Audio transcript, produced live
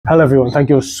Hello everyone, thank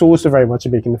you so very much for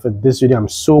making it for this video. I'm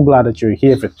so glad that you're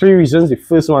here for three reasons. The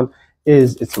first one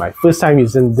is it's my first time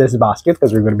using this basket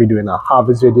because we're going to be doing a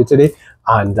harvest video today,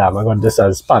 and I got this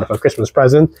as part of a Christmas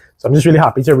present. So I'm just really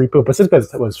happy to repurpose it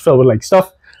because it was filled with like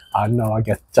stuff, and now I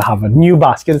get to have a new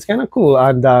basket. It's kind of cool.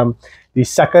 And the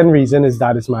second reason is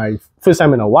that it's my first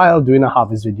time in a while doing a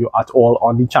harvest video at all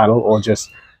on the channel, or just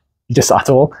at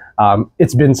all.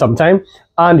 It's been some time.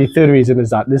 And the third reason is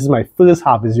that this is my first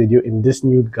harvest video in this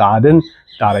new garden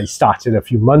that I started a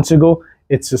few months ago.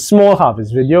 It's a small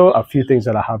harvest video, a few things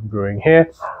that I have growing here,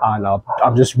 and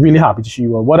I'm just really happy to show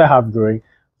you all what I have growing,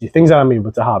 the things that I'm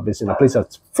able to harvest in a place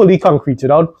that's fully concreted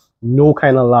out, no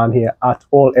kind of land here at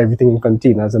all, everything in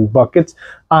containers and buckets,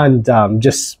 and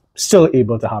just still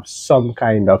able to have some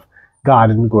kind of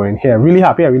garden going here. Really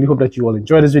happy. I really hope that you all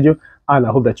enjoy this video, and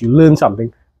I hope that you learn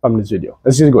something from this video.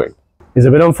 Let's get going. It's a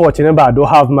bit unfortunate, but I don't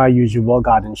have my usual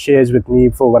garden shears with me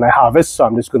for when I harvest, so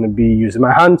I'm just going to be using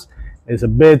my hands. It's a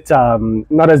bit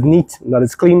not as neat, not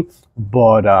as clean,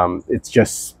 but it's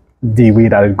just the way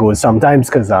that it goes sometimes,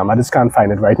 because I just can't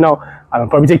find it right now, and it'll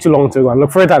probably take too long to go and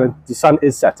look for it, and the sun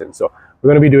is setting, so we're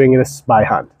going to be doing this by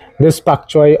hand. This pak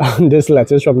choy and this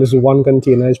lettuce from this one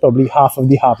container is probably half of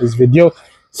the harvest video,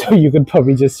 so you could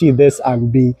probably just see this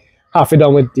and be halfway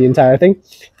done with the entire thing.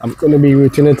 I'm going to be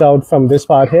rooting it out from this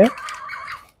part here.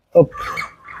 Up.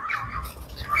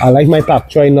 I like my pak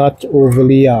choy not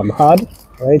overly hard,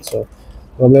 right? So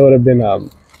probably would have been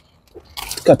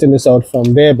cutting this out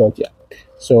from there, but yeah.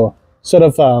 So sort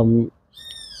of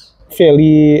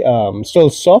fairly still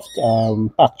soft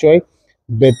pak choy,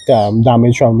 bit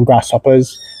damaged from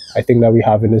grasshoppers, I think, that we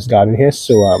have in this garden here.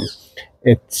 So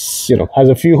it's, you know, has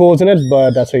a few holes in it,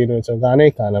 but that's how you know it's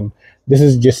organic. And this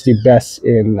is just the best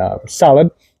in salad,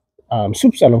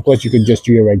 soups, and of course you could just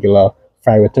do your regular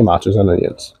fry with tomatoes and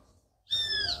onions.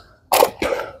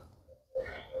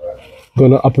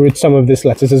 Gonna uproot some of this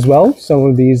lettuce as well. Some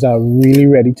of these are really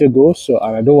ready to go, so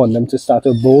I don't want them to start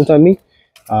to bolt on me,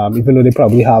 even though they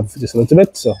probably have just a little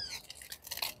bit. So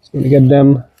just gonna get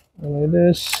them like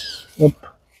this. Up.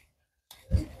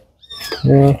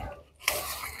 Yeah.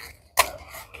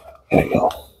 There you go.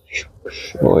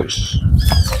 Nice.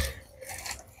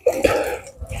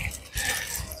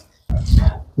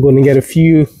 I'm gonna get a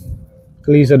few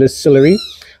leaves of this celery.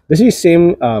 This is the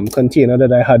same container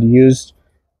that I had used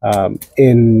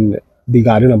in the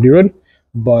garden up the road,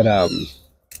 but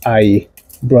I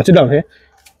brought it down here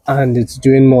and it's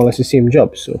doing more or less the same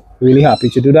job, so really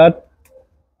happy to do that.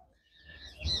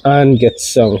 And get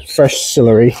some fresh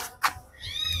celery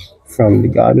from the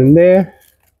garden there.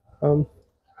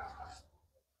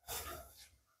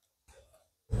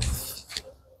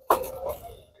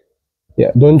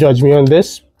 Yeah, don't judge me on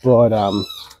this, but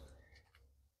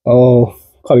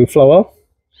cauliflower,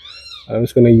 I'm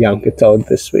just going to yank it out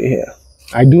this way here.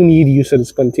 I do need use of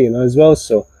this container as well,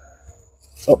 so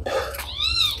up.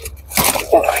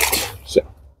 All right, so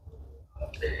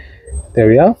there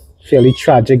we are. Fairly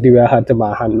tragic the way I had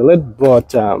to handle it, but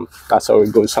that's how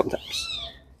it goes sometimes.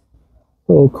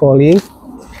 Little collie.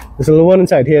 There's a little one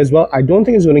inside here as well. I don't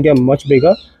think it's going to get much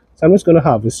bigger, so I'm just going to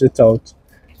harvest it out.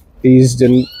 These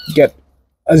didn't get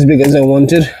as big as I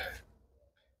wanted,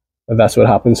 but that's what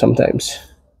happens sometimes.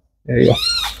 There you go.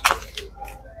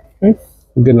 Okay.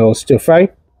 We're gonna little stir fry.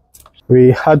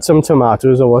 We had some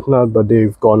tomatoes or whatnot, but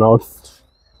they've gone out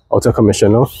of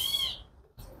commission now.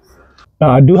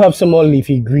 I do have some more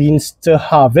leafy greens to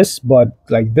harvest, but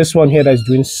like this one here that's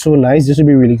doing so nice, this would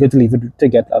be really good to leave it to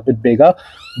get a bit bigger,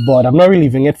 but I'm not really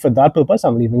leaving it for that purpose.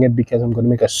 I'm leaving it because I'm going to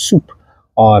make a soup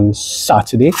on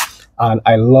Saturday, and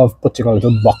I love putting a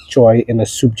little bok choy in a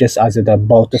soup just as it's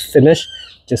about to finish.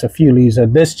 Just a few leaves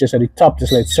of this just at the top,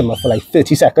 just let it simmer for like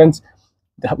 30 seconds,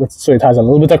 so it has a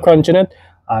little bit of crunch in it,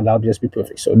 and that'll just be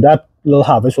perfect. So that little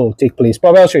harvest will take place,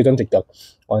 probably I'll show it on TikTok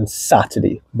on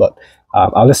Saturday, but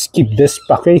I'll just keep this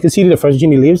back here. You can see the difference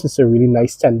between the leaves. It's a really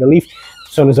nice tender leaf.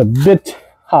 This one is a bit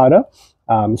harder,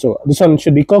 so this one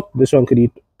should be cooked. This one could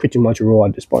eat pretty much raw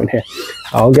at this point here.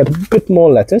 I'll get a bit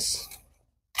more lettuce.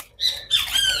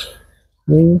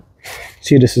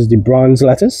 See, this is the bronze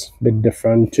lettuce, a bit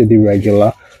different to the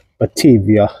regular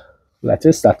Batavia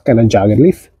lettuce, that kind of jagged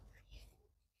leaf.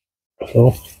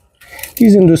 So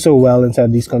these didn't do so well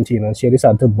inside these containers here. They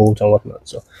started to bolt and whatnot,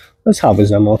 so let's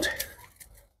harvest them out.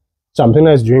 Something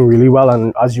that's doing really well,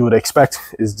 and as you would expect,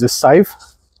 is this scythe.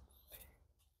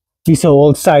 These are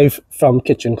old scythe from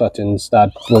kitchen cuttings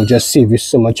that will just save you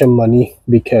so much money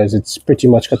because it's pretty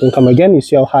much cut and come again. You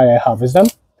see how high I harvest them?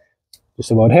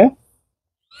 Just about here.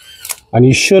 And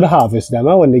you should harvest them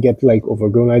when they get like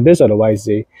overgrown like this, otherwise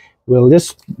they will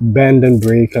just bend and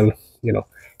break. And you know,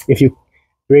 if you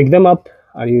break them up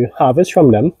and you harvest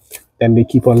from them, then they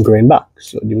keep on growing back.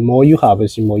 So the more you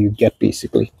harvest, the more you get,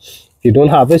 basically. If you don't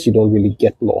harvest, you don't really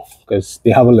get more, because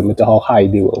they have a limit to how high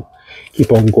they will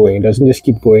keep on going. It doesn't just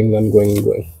keep going and going and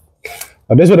going.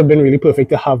 Now, this would have been really perfect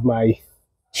to have my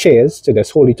chairs to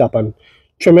just hold it up and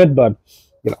trim it, but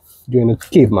you know, doing it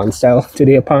caveman style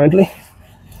today apparently.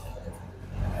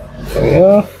 There we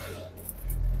are.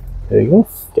 There you go.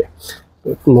 Okay, a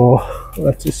bit more.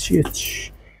 Let's just see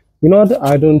it. You know what?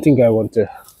 I don't think I want to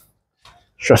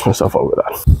stress myself over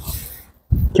that.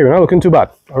 Okay, we're not looking too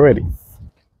bad already.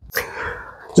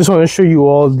 Just want to show you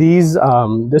all these.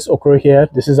 This okra here.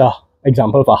 This is a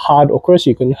example of a hard okra, so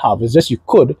you can harvest this. You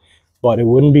could, but it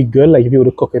wouldn't be good. Like if you were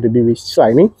to cook it, it'd be really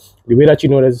slimy. The way that you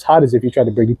know that it's hard is if you try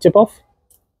to break the tip off.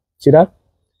 See that?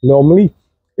 Normally,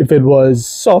 if it was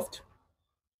soft,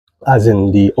 as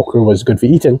in the okra was good for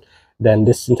eating, then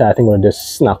this entire thing would have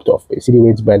just snapped off. But you see the way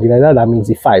it's bending like that? That means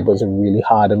the fibers are really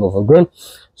hard and overgrown.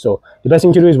 So the best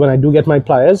thing to do is when I do get my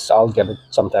pliers, I'll get it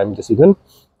sometime this evening,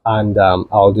 and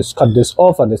I'll just cut this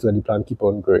off and just let the plant keep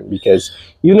on growing, because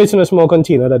even though it's in a small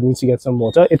container that needs to get some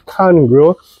water, it can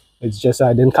grow. It's just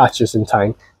I didn't catch this in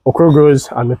time. Okra grows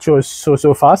and matures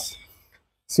so fast.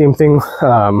 Same thing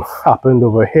happened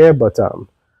over here, but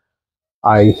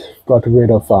I got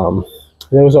rid of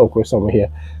there was okra somewhere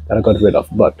here that I got rid of,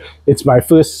 but it's my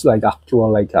first like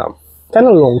actual like kind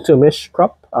of long-term-ish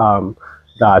crop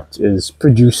that is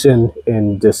producing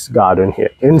in this garden here.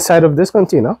 Inside of this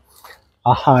container,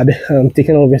 I had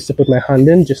taken all this to put my hand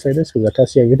in just like this because I can't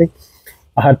see everything.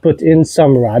 I had put in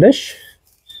some radish.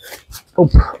 Oh,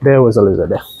 there was a lizard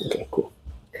there. Okay, cool.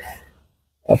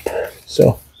 Up.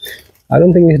 So I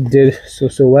don't think it did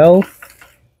so well.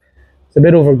 It's a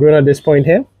bit overgrown at this point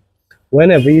here.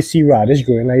 Whenever you see radish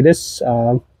growing like this,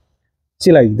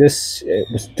 see like this,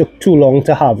 it took too long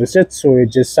to harvest it, so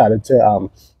it just started to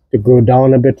grow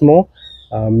down a bit more.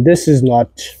 This is not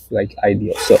like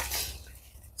ideal, so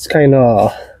it's kind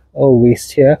of a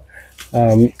waste here.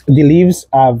 The leaves,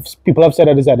 people have said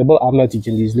that it's edible. I'm not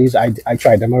eating these leaves. I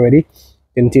tried them already.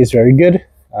 Didn't taste very good.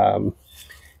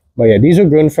 But yeah, these were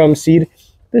grown from seed.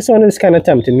 This one is kind of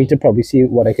tempting me to probably see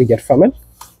what I could get from it.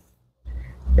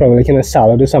 Probably like in a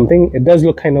salad or something. It does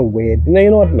look kind of weird. No, you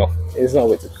know what? No, it's not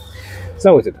with it. It's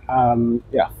not with it.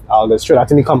 Yeah, I'll just throw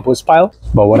that in the compost pile.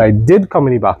 But what I did come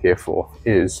in the back here for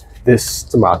is this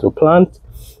tomato plant.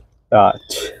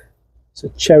 It's a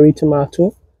cherry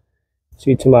tomato.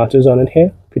 See tomatoes on it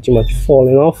here, pretty much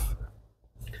falling off.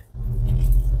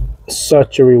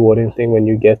 Such a rewarding thing when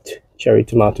you get cherry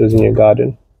tomatoes in your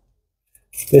garden.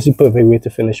 This is a perfect way to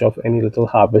finish off any little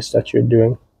harvest that you're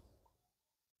doing.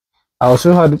 I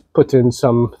also had put in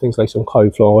some things like some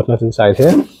cauliflower and whatnot inside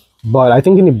here. But I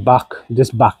think in the back, this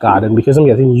back garden, because I'm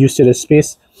getting used to this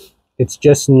space, it's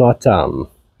just not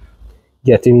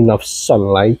getting enough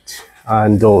sunlight.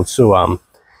 And also,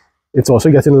 it's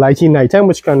also getting light in nighttime,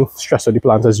 which can stress out the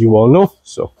plants, as you all know.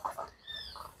 So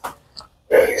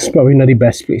it's probably not the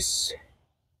best place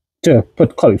to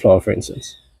put cauliflower, for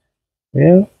instance.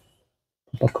 Yeah,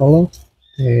 pop a color.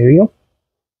 There we go.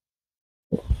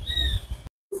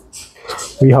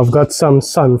 We have got some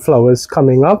sunflowers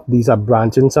coming up. These are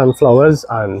branching sunflowers,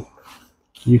 and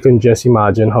you can just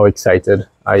imagine how excited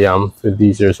I am for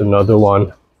these. There's another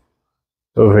one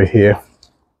over here.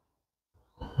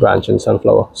 Branching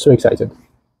sunflower. So excited.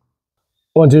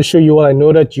 I want to show you all. I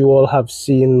know that you all have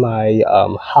seen my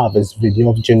harvest video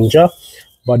of ginger,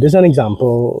 but this is an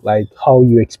example like how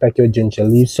you expect your ginger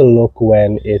leaves to look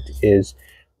when it is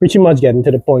pretty much getting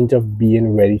to the point of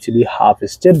being ready to be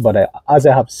harvested. But as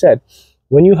I have said,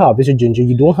 when you harvest your ginger,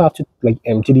 you don't have to like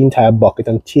empty the entire bucket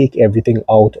and take everything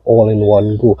out all in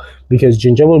one go, because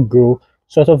ginger will grow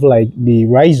sort of like the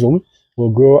rhizome will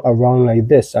grow around like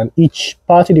this, and each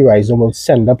part of the rhizome will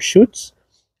send up shoots.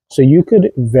 So you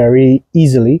could very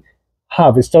easily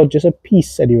harvest out just a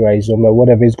piece of the rhizome or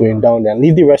whatever is going down there and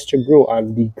leave the rest to grow,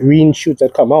 and the green shoots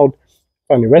that come out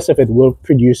from the rest of it will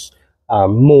produce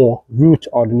more root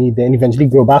underneath, then eventually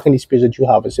grow back in the space that you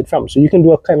harvested from. So you can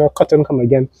do a kind of cut and come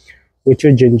again with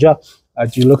your ginger.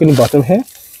 As you look in the bottom here,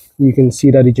 you can see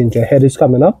that the ginger head is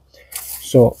coming up.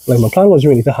 So like my plan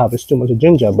wasn't really to harvest too much of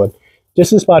ginger, but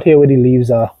just this part here where the leaves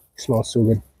are, smells so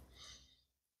good.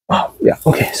 Oh yeah,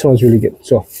 okay, smells really good.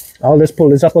 So I'll just pull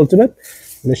this up a little bit.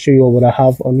 Let's show you what I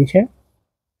have on each here.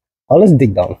 I'll just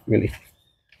dig down really.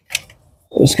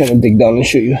 I'm just gonna dig down and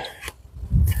show you.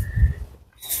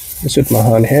 Just with my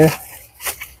hand here.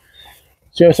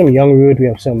 So we have some young root, we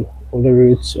have some older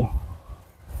roots. So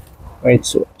right,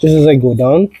 so just as I go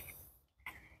down,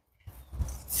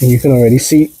 and you can already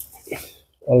see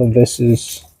all of this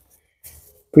is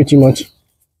pretty much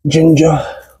ginger,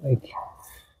 like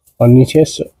underneath here,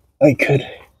 so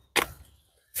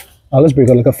I'll just break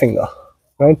out like a finger,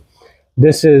 right?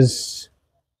 This is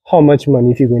how much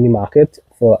money if you go in the market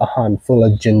for a handful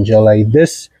of ginger like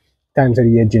this. Times of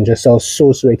the year, ginger sells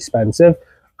so expensive,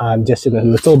 and just in a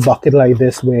little bucket like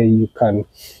this where you can,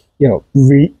 you know,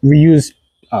 reuse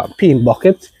paint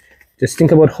bucket. Just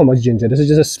think about how much ginger. This is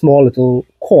just a small little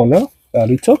corner that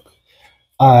we took,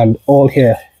 and all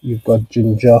here you've got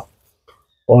ginger.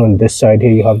 All on this side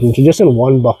here you have ginger, just in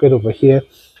one bucket over here.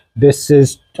 This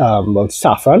is well,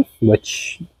 saffron,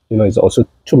 which, you know, is also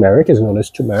turmeric, is known as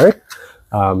turmeric.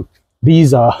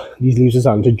 These leaves are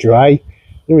starting to dry. I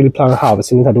don't really plan on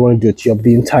harvesting it. I don't want to dirty up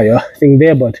the entire thing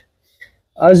there, but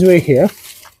as we're here,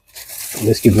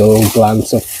 let's give a little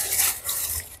glance of,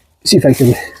 see if I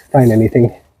can find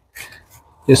anything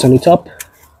just on the top.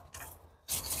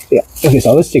 Yeah, okay,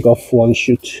 so let's take off one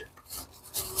shoot.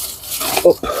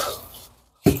 Up.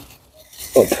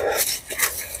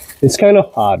 It's kind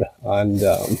of hard, and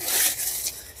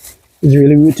it's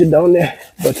really rooted down there,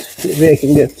 but maybe I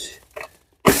can get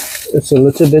it's a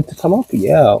little bit to come up.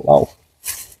 Yeah, wow.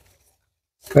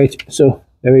 Right, so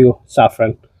there we go,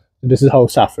 saffron. This is how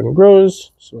saffron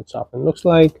grows. So what saffron looks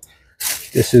like.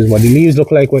 This is what the leaves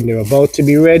look like when they're about to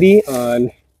be ready,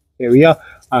 and here we are.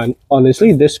 And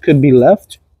honestly, this could be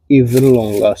left even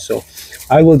longer. So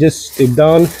I will just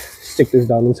stick this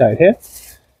down inside here,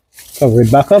 cover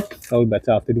it back up. That'll be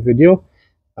better after the video,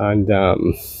 and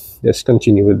just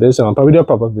continue with this. And I'll probably do a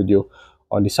proper video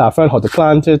on the saffron, how to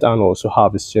plant it, and also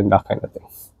harvesting, that kind of thing.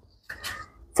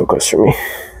 Focus for me.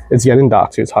 It's getting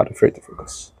dark, so it's hard for it to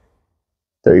focus.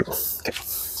 There you go. Okay.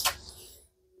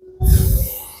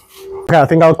 Okay, I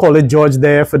think I'll call it George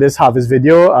there for this harvest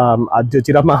video. I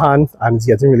dirtied up my hand, and it's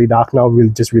getting really dark now,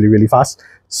 really fast.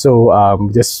 So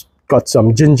just got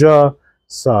some ginger,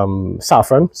 some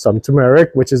saffron, some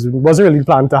turmeric, which wasn't really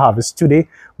planned to harvest today,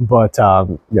 but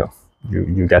you know,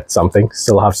 you get something,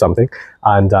 still have something.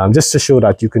 And just to show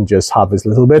that you can just harvest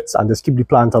little bits and just keep the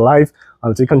plant alive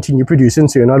until you continue producing,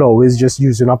 so you're not always just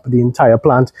using up the entire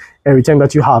plant every time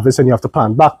that you harvest and you have to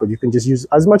plant back, but you can just use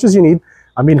as much as you need.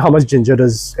 I mean, how much ginger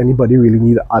does anybody really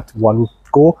need at one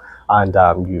go? And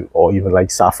or even like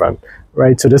saffron,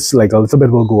 right? So this, like, a little bit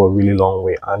will go a really long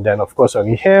way. And then of course on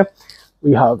here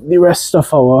we have the rest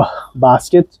of our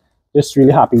basket. Just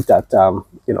really happy that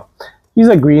you know, these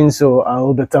are green, so a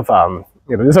little bit of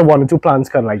you know, there's one or two plants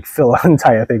can like fill an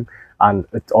entire thing, and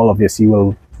it all obviously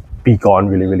will be gone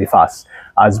really fast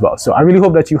as well. So I really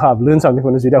hope that you have learned something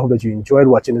from this video. I hope that you enjoyed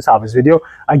watching this harvest video.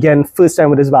 Again, first time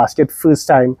with this basket, first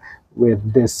time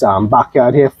with this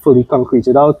backyard here fully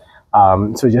concreted out.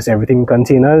 So just everything in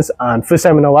containers, and first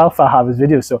time in a while for a harvest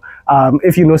video. So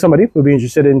if you know somebody who would be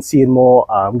interested in seeing more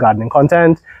gardening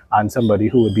content, and somebody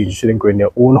who would be interested in growing their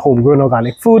own homegrown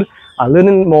organic food and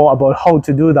learning more about how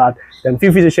to do that, then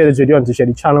feel free to share this video and to share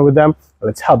the channel with them.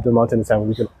 Let's help them out in the time when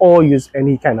we can all use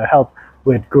any kind of help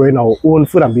with growing our own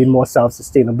food and being more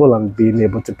self-sustainable and being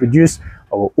able to produce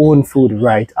our own food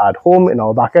right at home in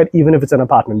our backyard, even if it's an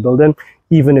apartment building,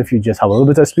 even if you just have a little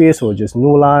bit of space or just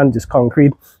no land, just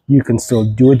concrete, you can still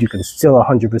do it. You can still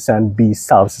 100% be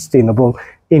self-sustainable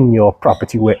in your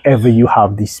property wherever you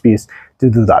have the space to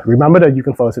do that. Remember that you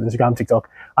can follow us on Instagram, TikTok,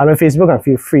 and on Facebook, and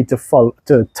feel free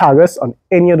to tag us on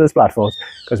any of those platforms,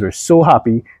 because we're so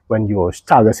happy when you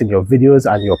tag us in your videos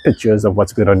and your pictures of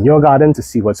what's going on in your garden, to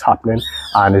see what's happening.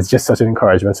 And it's just such an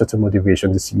encouragement, such a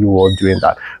motivation to see you all doing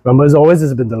that. Remember, as always, this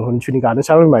has been the Trinidad Garden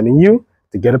Channel, reminding you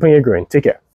to get up and get growing. Take care.